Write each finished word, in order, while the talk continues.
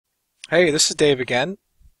Hey, this is Dave again,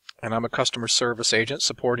 and I'm a customer service agent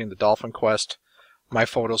supporting the Dolphin Quest My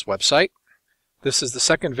Photos website. This is the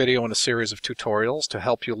second video in a series of tutorials to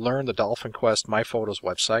help you learn the Dolphin Quest My Photos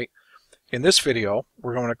website. In this video,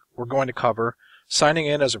 we're going to cover signing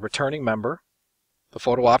in as a returning member, the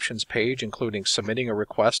photo options page including submitting a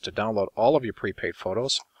request to download all of your prepaid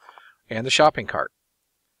photos, and the shopping cart.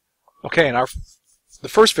 Okay, in the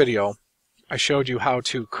first video, I showed you how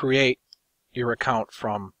to create your account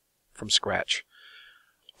from scratch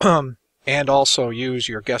and also use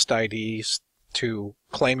your guest IDs to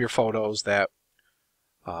claim your photos that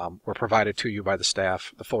were provided to you by the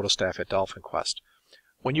photo staff at Dolphin Quest.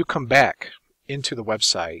 When you come back into the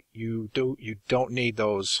website, you don't need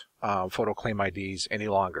those photo claim IDs any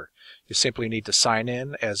longer. You simply need to sign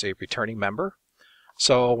in as a returning member.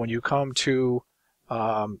 So when you come to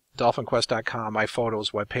dolphinquest.com My Photos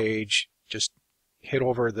webpage, just hit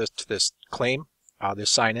over to this claim, this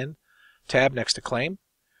sign in tab next to claim,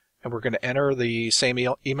 and we're going to enter the same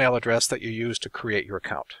email address that you used to create your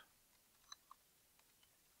account.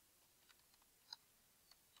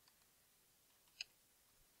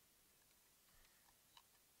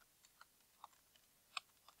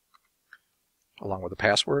 Along with the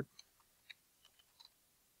password,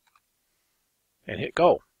 and hit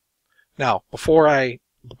go. Now, before I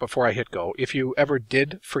hit go, if you ever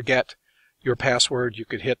did forget your password, you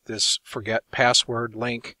could hit this forget password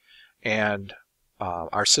link, and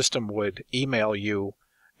our system would email you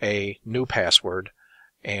a new password.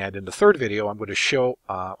 And in the third video, I'm going to show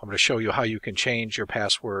you how you can change your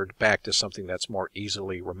password back to something that's more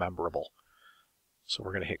easily rememberable. So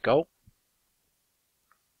we're going to hit go,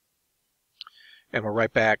 and we're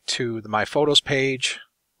right back to the My Photos page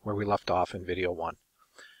where we left off in video 1.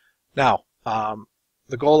 Now,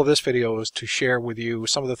 the goal of this video is to share with you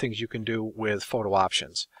some of the things you can do with photo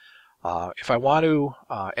options. If I want to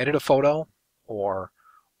edit a photo or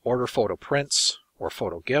order photo prints or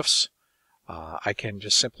photo GIFs, I can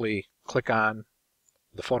just simply click on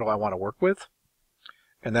the photo I want to work with,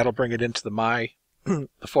 and that'll bring it into the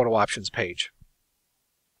photo options page.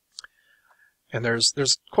 And there's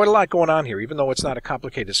quite a lot going on here, even though it's not a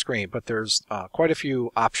complicated screen, but there's quite a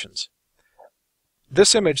few options.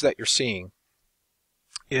 This image that you're seeing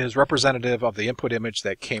is representative of the input image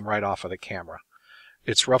that came right off of the camera.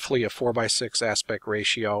 It's roughly a 4:6 aspect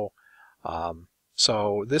ratio.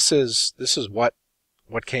 So this is what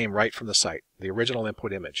came right from the site, the original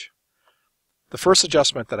input image. The first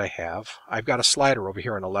adjustment that I've got a slider over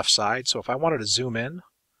here on the left side, so if I wanted to zoom in,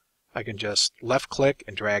 I can just left click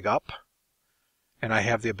and drag up, and I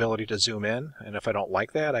have the ability to zoom in, and if I don't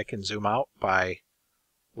like that, I can zoom out by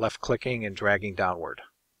left clicking and dragging downward.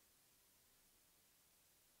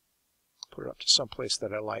 Put it up to some place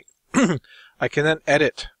that I like. I can then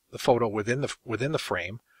edit the photo within the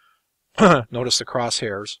frame. Notice the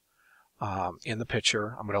crosshairs in the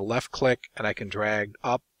picture. I'm going to left click, and I can drag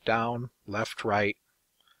up, down, left, right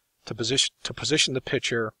to position the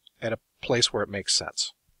picture at a place where it makes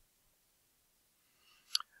sense.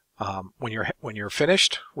 When you're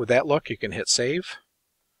finished with that look, you can hit save,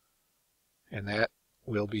 and that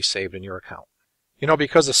will be saved in your account. You know,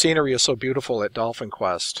 because the scenery is so beautiful at Dolphin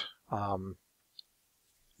Quest,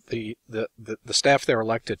 the staff there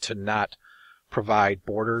elected to not provide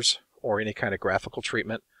borders or any kind of graphical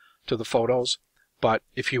treatment to the photos. But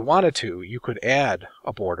if you wanted to, you could add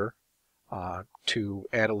a border to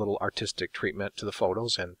add a little artistic treatment to the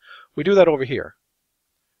photos, and we do that over here.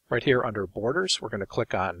 Right here under borders, we're going to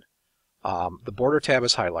click on the border tab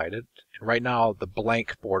is highlighted, and right now the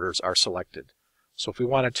blank borders are selected. So if we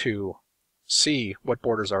wanted to see what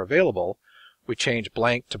borders are available, we change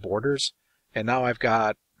blank to borders, and now I've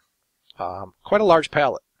got quite a large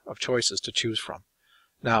palette of choices to choose from.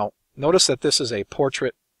 Now, notice that this is a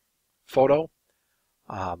portrait photo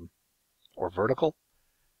or vertical.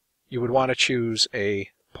 You would want to choose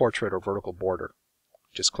a portrait or vertical border.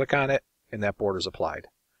 Just click on it, and that border is applied.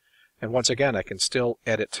 And once again, I can still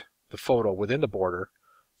edit the photo within the border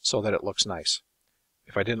so that it looks nice.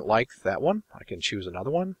 If I didn't like that one, I can choose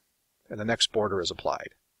another one, and the next border is applied.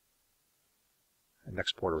 And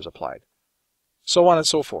next border is applied. So on and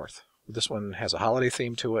so forth. This one has a holiday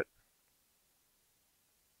theme to it.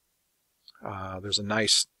 There's a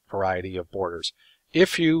nice variety of borders,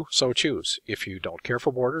 if you so choose. If you don't care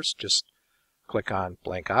for borders, just click on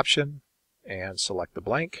blank option and select the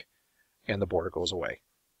blank, and the border goes away.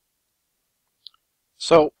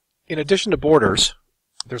 So in addition to borders,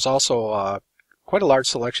 there's also quite a large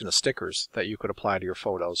selection of stickers that you could apply to your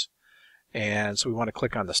photos. And so we want to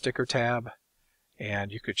click on the sticker tab,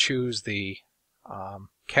 and you could choose the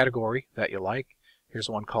category that you like. Here's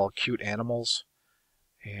one called Cute Animals,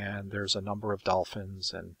 And there's a number of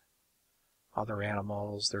dolphins and other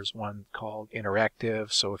animals. There's one called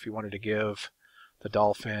interactive, so if you wanted to give the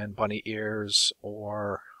dolphin bunny ears,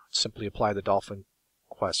 or simply apply the Dolphin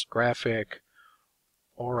Quest graphic,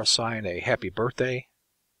 or assign a happy birthday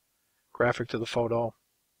graphic to the photo,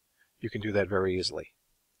 you can do that very easily.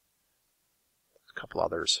 A couple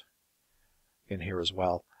others in here as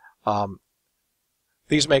well.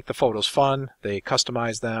 These make the photos fun, they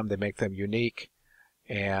customize them, they make them unique,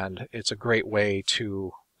 and it's a great way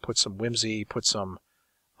to put some whimsy, put some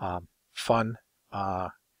fun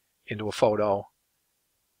into a photo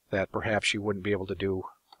that perhaps you wouldn't be able to do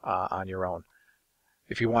on your own.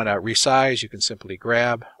 If you want to resize, you can simply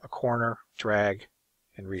grab a corner, drag,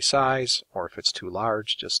 and resize, or if it's too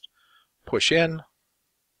large, just push in,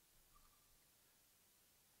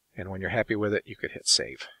 and when you're happy with it, you could hit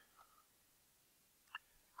save.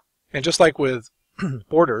 And just like with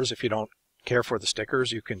borders, if you don't care for the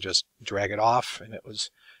stickers, you can just drag it off and it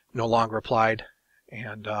was no longer applied,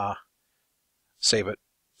 and save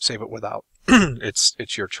it without.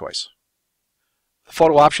 It's your choice. The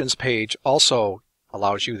photo options page also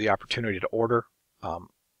allows you the opportunity to order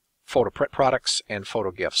photo print products and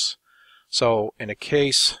photo gifts. So in a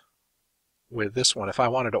case with this one, if I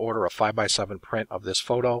wanted to order a 5x7 print of this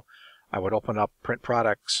photo, I would open up print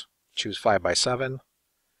products, choose 5x7,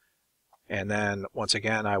 and then once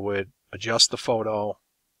again I would adjust the photo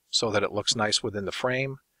so that it looks nice within the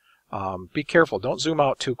frame. Be careful, don't zoom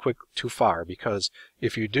out too far, because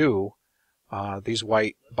if you do, these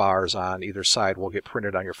white bars on either side will get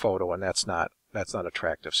printed on your photo, and that's not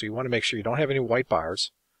attractive. So you want to make sure you don't have any white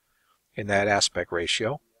bars in that aspect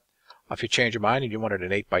ratio. If you change your mind and you wanted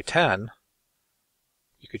an 8x10,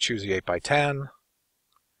 you could choose the 8x10.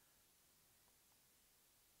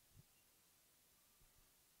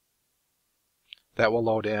 That will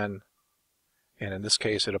load in, and in this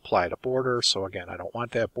case it applied a border, so again I don't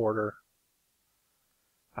want that border.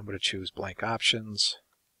 I'm going to choose blank options.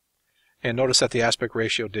 And notice that the aspect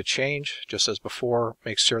ratio did change, just as before.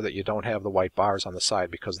 Make sure that you don't have the white bars on the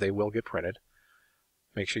side, because they will get printed.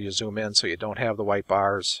 Make sure you zoom in so you don't have the white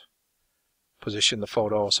bars. Position the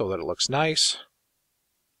photo so that it looks nice,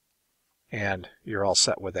 and you're all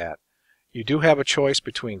set with that. You do have a choice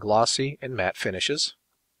between glossy and matte finishes,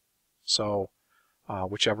 so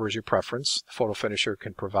whichever is your preference. The photo finisher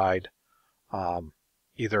can provide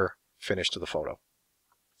either finish to the photo.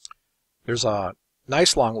 There's a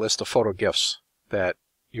nice long list of photo gifts that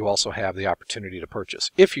you also have the opportunity to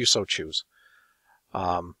purchase, if you so choose.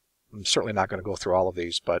 I'm certainly not going to go through all of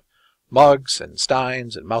these, but mugs and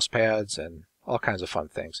steins and mouse pads and all kinds of fun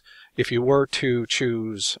things. If you were to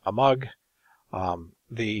choose a mug,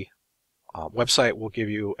 the website will give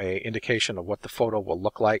you an indication of what the photo will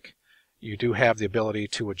look like. You do have the ability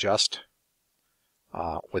to adjust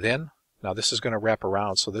within. Now this is going to wrap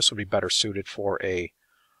around, so this would be better suited for a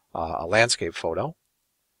landscape photo.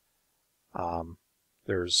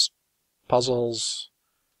 There's puzzles,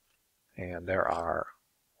 and there are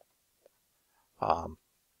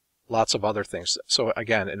lots of other things. So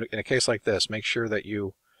again, in a case like this, make sure that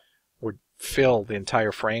you would fill the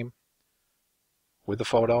entire frame with the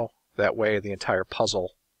photo. That way the entire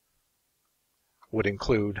puzzle would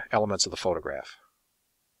include elements of the photograph.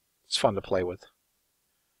 It's fun to play with.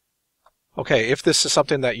 Okay, if this is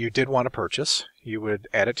something that you did want to purchase, you would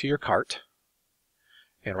add it to your cart.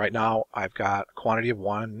 And right now I've got a quantity of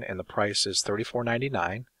 1 and the price is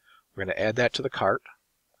 $34.99. We're going to add that to the cart.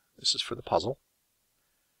 This is for the puzzle.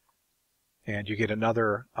 And you get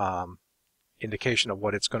another indication of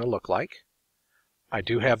what it's going to look like. I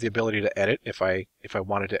do have the ability to edit if I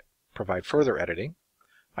wanted to provide further editing.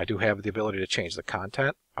 I do have the ability to change the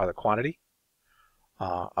content or the quantity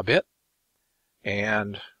a bit.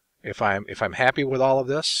 And if I'm happy with all of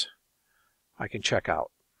this, I can check out.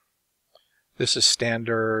 This is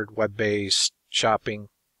standard web-based shopping.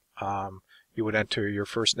 You would enter your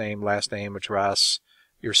first name, last name, address,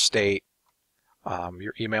 your state.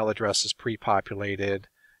 Your email address is pre-populated.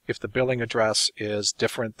 If the billing address is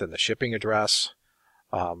different than the shipping address,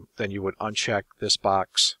 then you would uncheck this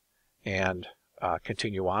box and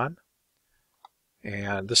continue on.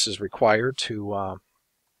 And this is required to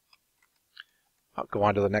I'll go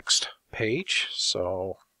on to the next page.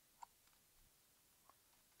 So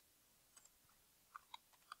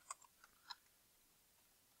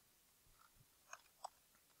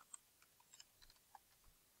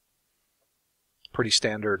pretty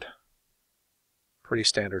standard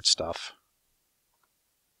stuff.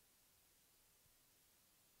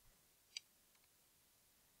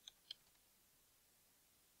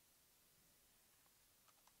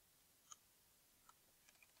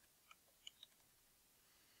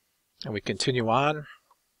 And we continue on.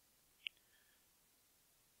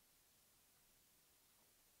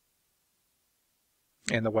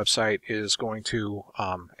 And the website is going to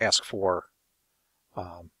ask for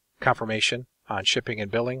confirmation on shipping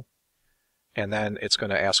and billing. And then it's going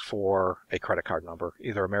to ask for a credit card number,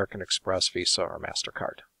 either American Express, Visa, or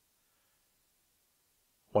MasterCard.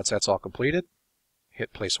 Once that's all completed,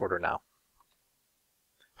 hit place order now.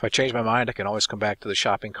 If I change my mind, I can always come back to the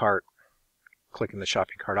shopping cart, clicking the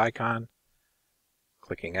shopping cart icon,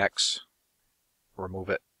 clicking X, remove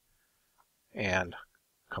it, and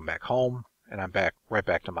come back home, and I'm right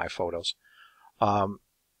back to My Photos.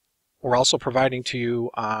 We're also providing to you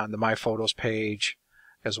on the My Photos page,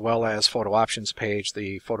 as well as Photo Options page,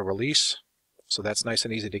 the photo release. So that's nice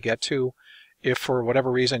and easy to get to. If for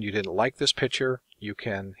whatever reason you didn't like this picture, you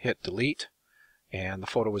can hit delete, and the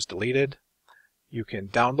photo is deleted. You can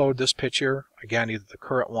download this picture, again, either the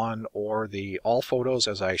current one or the all photos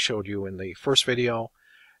as I showed you in the first video.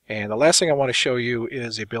 And the last thing I want to show you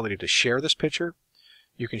is the ability to share this picture.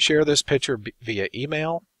 You can share this picture via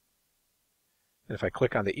email. And if I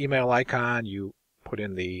click on the email icon, you put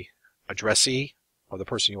in the addressee or the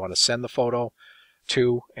person you want to send the photo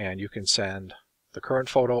to, and you can send the current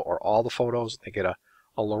photo or all the photos. They get a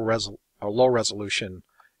low resolution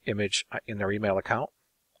image in their email account.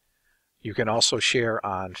 You can also share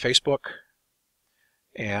on Facebook,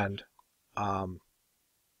 and you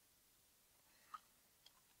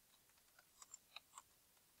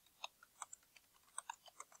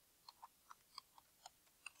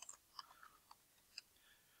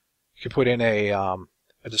can put in a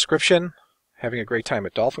description, having a great time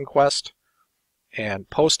at Dolphin Quest,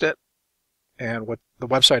 and post it. And what the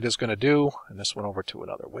website is going to do, and this went over to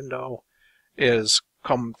another window, is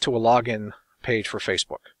come to a login page for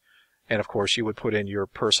Facebook. And of course, you would put in your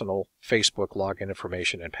personal Facebook login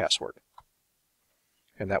information and password.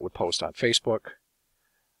 And that would post on Facebook.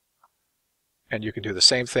 And you can do the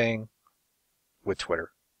same thing with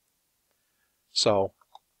Twitter. So,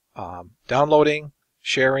 downloading,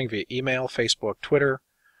 sharing via email, Facebook, Twitter,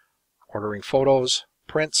 ordering photos,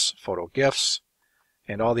 prints, photo GIFs,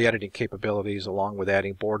 and all the editing capabilities, along with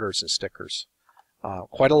adding borders and stickers.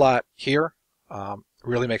 Quite a lot here.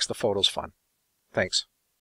 Really makes the photos fun. Thanks.